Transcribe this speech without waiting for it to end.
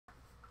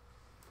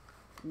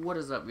What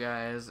is up,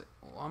 guys?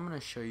 Well, I'm gonna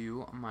show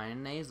you my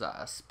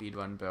Nezha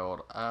speedrun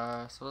build.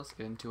 So let's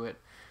get into it.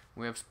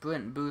 We have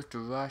sprint, boost,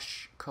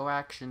 rush,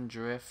 coaction,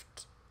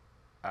 drift,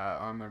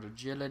 armored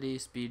agility,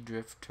 speed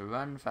drift to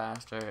run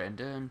faster,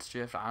 endurance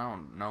drift. I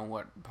don't know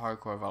what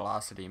parkour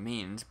velocity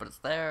means, but it's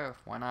there.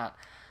 Why not?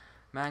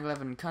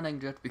 Maglev and cunning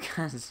drift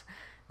because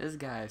this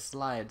guy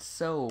slides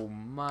so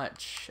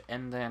much,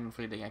 and then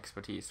fleeting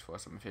expertise for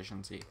some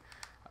efficiency.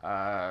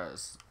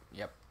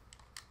 Yep.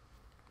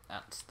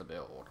 That's the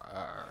build.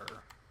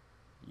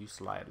 You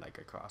slide like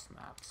across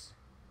maps.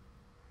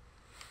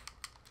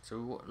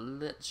 So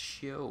let's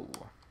show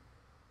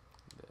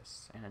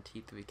this in a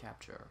T3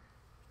 capture.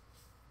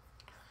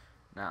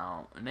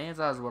 Now,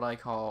 Nezha is what I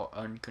call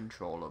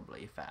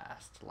uncontrollably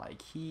fast.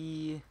 Like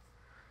you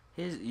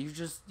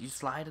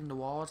slide into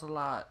walls a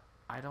lot.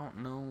 I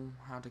don't know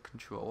how to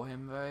control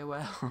him very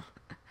well.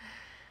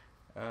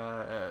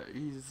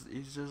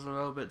 He's just a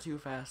little bit too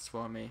fast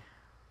for me.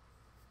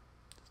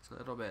 Just a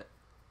little bit.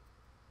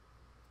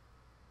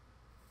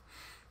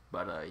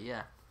 But,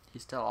 yeah,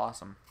 he's still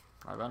awesome.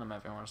 I run him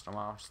every once in a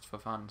while just for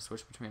fun.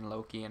 Switch between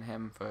Loki and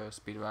him for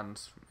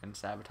speedruns and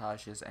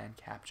sabotages and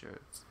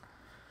captures.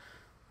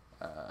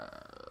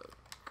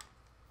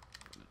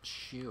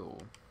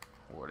 Chill.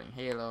 Hoarding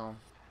Halo.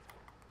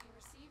 We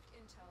received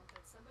intel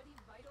that somebody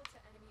vital to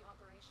enemy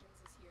operations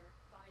is here.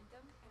 Find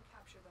them and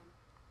capture them.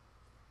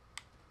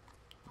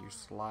 You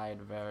slide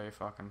very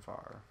fucking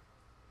far.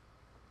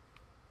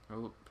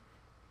 Oop.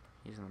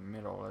 He's in the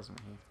middle, isn't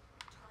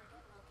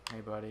he?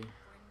 Hey, buddy.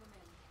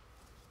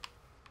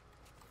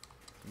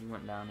 You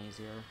went down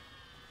easier.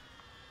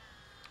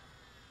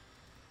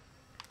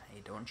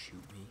 Hey, don't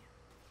shoot me.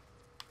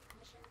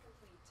 Mission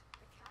complete.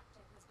 The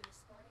captain has been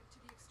escorted to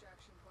the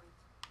extraction point.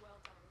 Well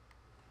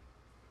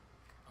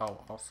done.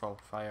 Oh, also,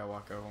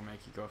 Firewalker will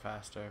make you go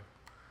faster,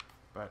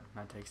 but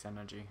that takes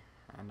energy,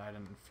 and I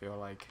didn't feel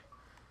like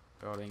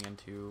building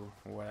into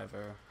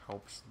whatever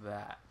helps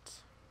that.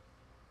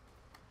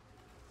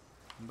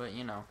 But,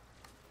 you know.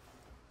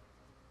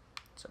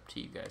 It's up to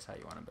you guys how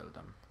you want to build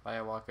them.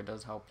 Firewalker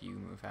does help you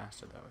move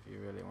faster though if you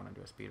really want to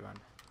do a speed run.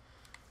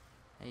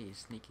 Hey,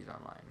 Sneaky's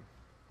online.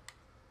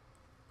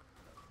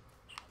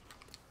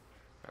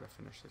 Gotta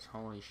finish this.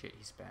 Holy shit,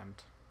 he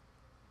spammed.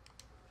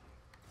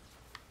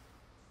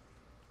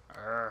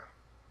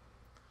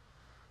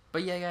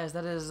 But yeah, guys,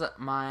 that is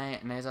my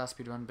Nezha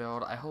speedrun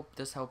build. I hope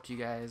this helped you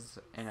guys,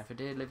 and if it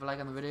did, leave a like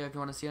on the video. If you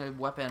want to see a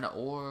weapon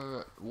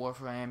or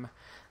Warframe,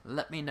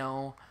 let me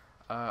know.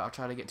 I'll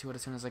try to get to it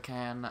as soon as I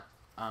can.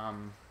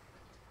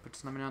 But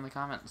just let me know in the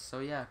comments. So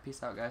yeah,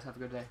 peace out, guys. Have a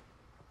good day.